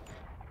that.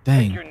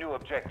 Dang. Your new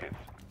objectives.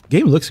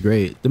 Game looks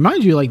great.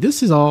 Mind you, like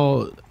this is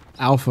all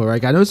alpha,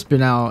 right? I know it's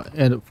been out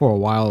for a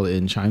while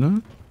in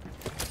China.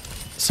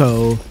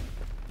 So,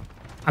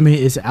 I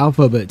mean, it's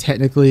alpha, but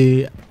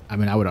technically, I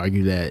mean, I would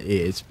argue that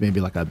it's maybe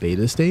like a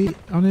beta state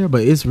on there,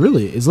 but it's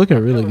looking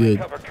really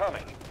good.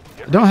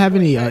 I don't have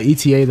any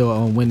ETA though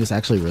on when this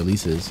actually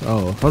releases.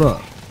 Oh, hold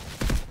up.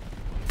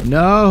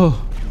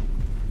 No.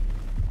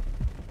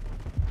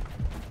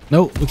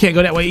 Nope, we can't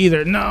go that way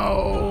either.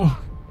 No.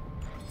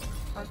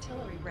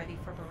 Artillery ready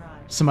for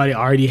barrage. Somebody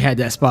already had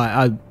that spot.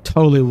 I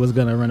totally was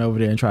gonna run over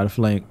there and try to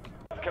flank.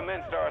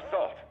 Commenced our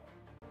assault.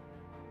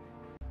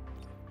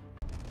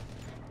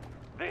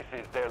 This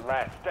is their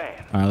last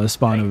stand. All right, let's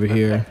spawn Take over the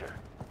here. sector.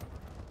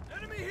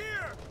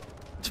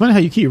 It's funny how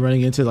you keep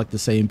running into like the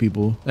same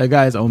people. That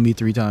guy's owned me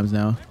 3 times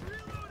now.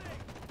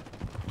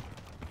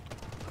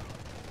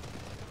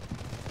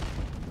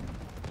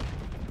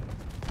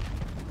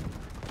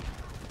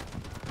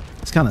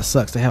 This kind of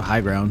sucks. They have high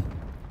ground.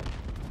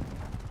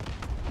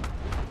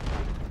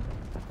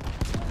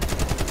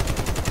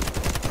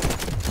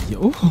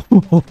 Yo.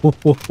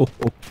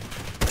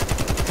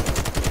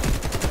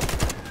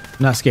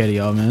 Not scared of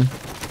y'all, man.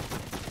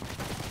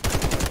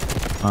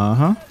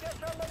 Uh-huh.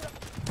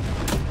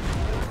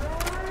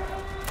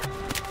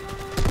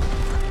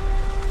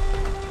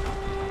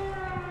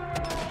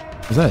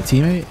 Was that a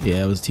teammate?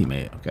 Yeah, it was a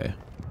teammate. Okay.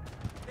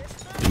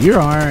 You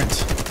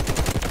aren't.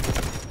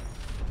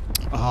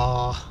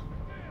 Oh.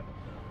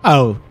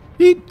 Oh.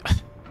 He.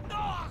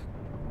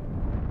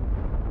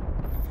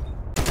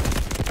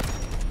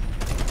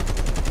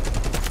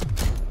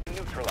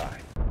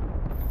 Neutralized.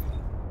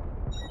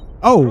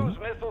 Oh. Cruise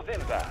missiles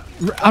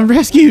inbound. I'm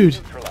rescued.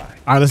 Neutralized.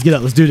 All right, let's get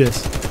up. Let's do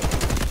this.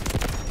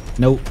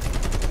 Nope.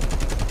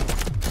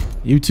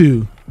 You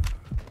too,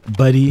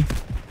 buddy.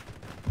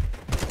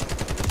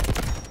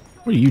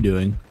 What are you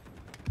doing?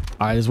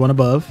 All right, there's one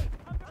above.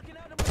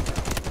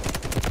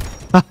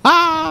 Ha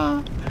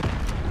ha!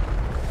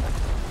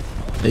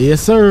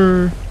 Yes,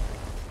 sir.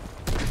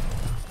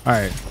 All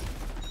right.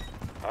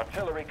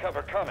 Artillery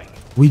cover coming.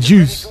 We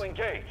juice. Ready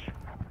to engage.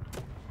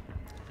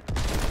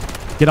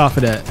 Get off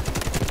of that.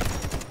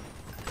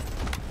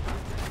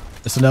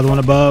 It's another one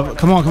above.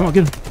 Come on, come on,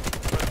 get him.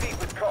 Proceed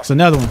with It's caution.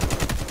 another one.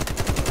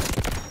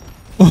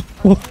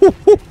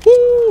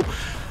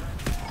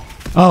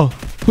 Oh,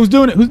 who's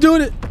doing it? Who's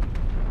doing it?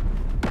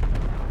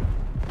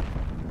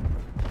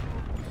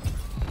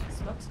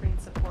 Smokescreen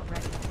support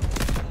ready.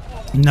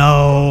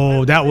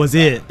 No, that was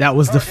it. That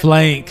was the Target will be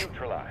flank.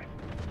 neutralized.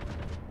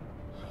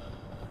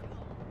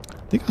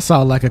 I think I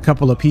saw like a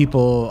couple of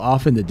people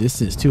off in the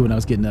distance too when I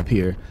was getting up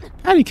here.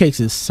 Patty Cakes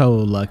is so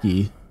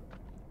lucky.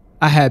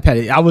 I had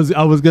Patty. I was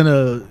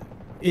gonna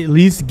at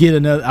least get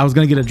another. I was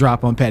gonna get a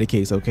drop on Patty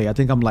Cakes. Okay, I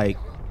think I'm like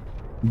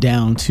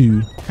down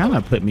to kind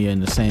of put me in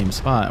the same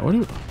spot. What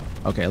do?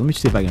 Okay, let me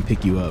see if I can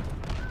pick you up.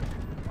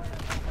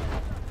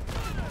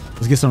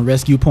 Let's get some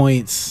rescue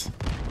points.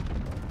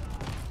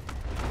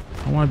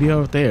 I want to be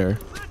over there,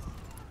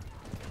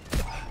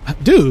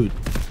 dude.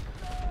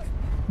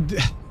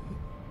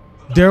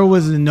 There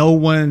was no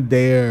one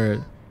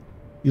there.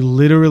 You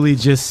literally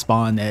just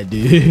spawned that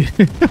dude.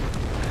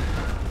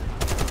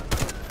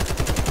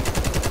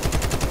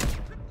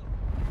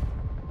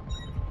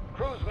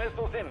 Cruise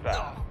missiles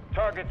inbound.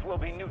 Targets will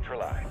be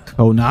neutralized.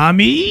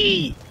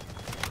 Konami.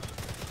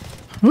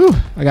 Whew,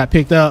 I got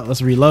picked up.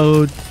 Let's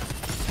reload.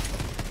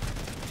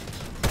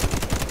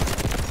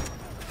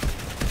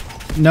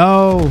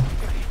 No.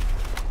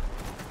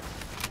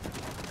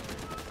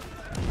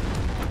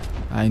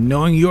 I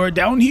knowing you're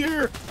down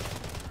here.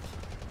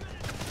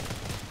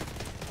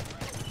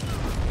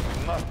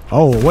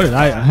 Oh, what did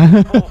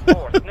I? Full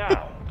force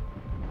now.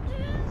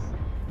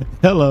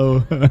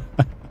 Hello.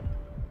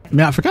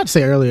 Man, I forgot to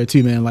say earlier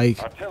too, man.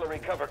 Like, Artillery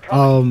cover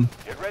coming.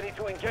 Get ready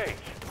to engage.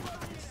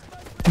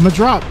 I'm gonna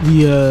drop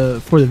the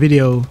for the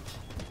video,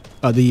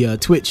 the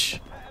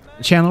Twitch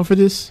channel for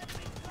this,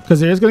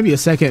 because there's gonna be a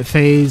second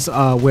phase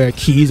where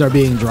keys are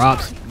being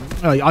dropped.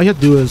 All you have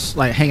to do is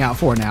like hang out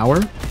for an hour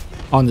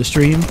on the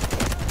stream,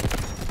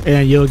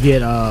 and you'll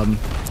get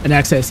an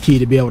access key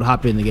to be able to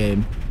hop in the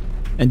game.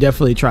 And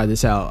definitely try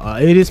this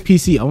out. It is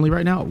PC only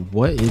right now.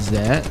 What is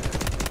that?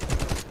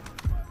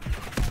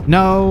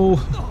 No.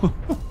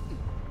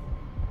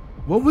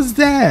 What was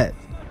that?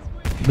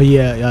 But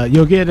yeah,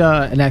 you'll get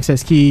an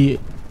access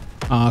key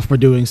for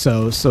doing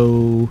so.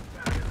 So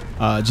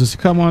just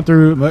come on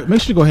through.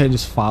 Make sure to go ahead and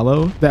just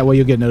follow. That way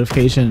you'll get a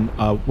notification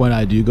when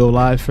I do go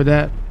live for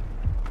that.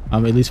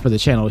 At least for the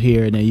channel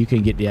here, and then you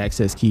can get the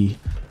access key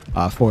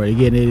for it.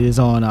 Again, it is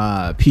on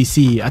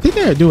PC. I think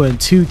they're doing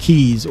 2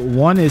 keys.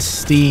 One is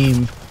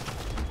Steam,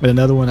 but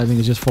another one I think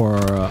is just for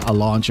a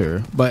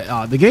launcher.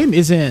 But the game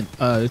isn't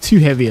too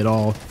heavy at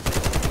all.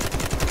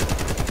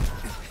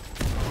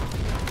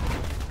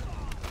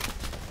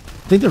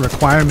 I think the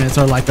requirements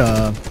are like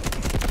a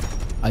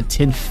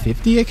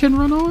 1050 it can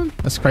run on.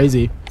 That's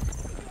crazy.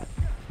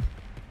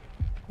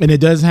 And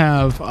it does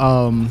have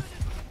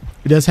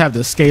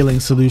the scaling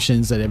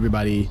solutions that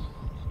everybody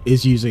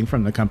is using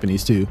from the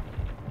companies too.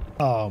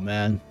 Oh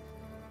man.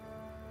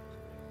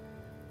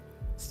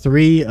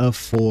 3 of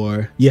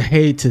 4. You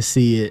hate to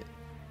see it.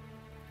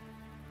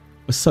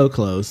 We're so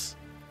close.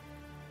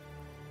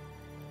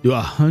 Do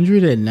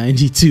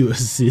 192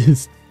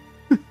 assists.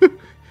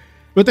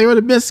 But they were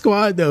the best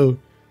squad though.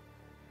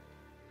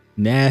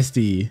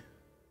 Nasty.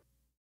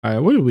 All right,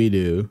 what did we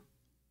do?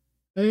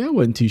 Hey, I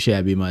wasn't too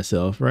shabby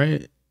myself,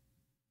 right?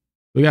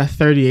 We got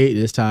 38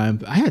 this time.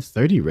 I had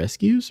 30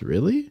 rescues,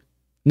 really?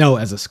 No,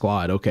 as a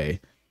squad, okay.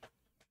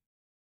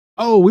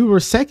 Oh, we were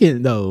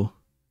second though.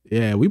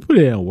 Yeah, we put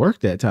it in work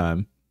that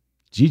time.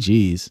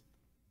 GG's.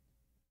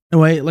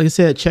 Anyway, like I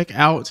said, check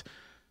out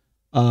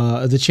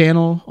the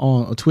channel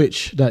on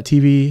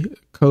twitch.tv,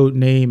 code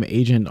name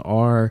Agent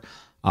R.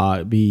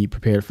 Be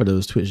prepared for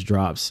those Twitch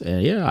drops.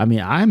 And yeah, I mean,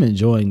 I'm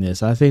enjoying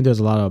this. I think there's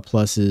a lot of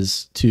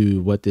pluses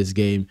to what this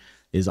game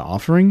is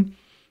offering.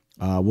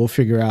 We'll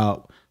figure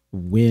out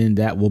when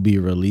that will be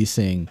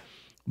releasing.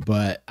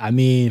 But I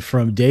mean,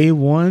 from day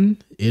one,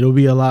 it'll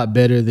be a lot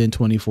better than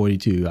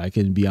 2042. I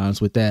can be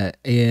honest with that.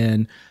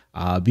 And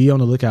be on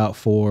the lookout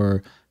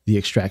for the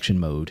extraction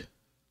mode.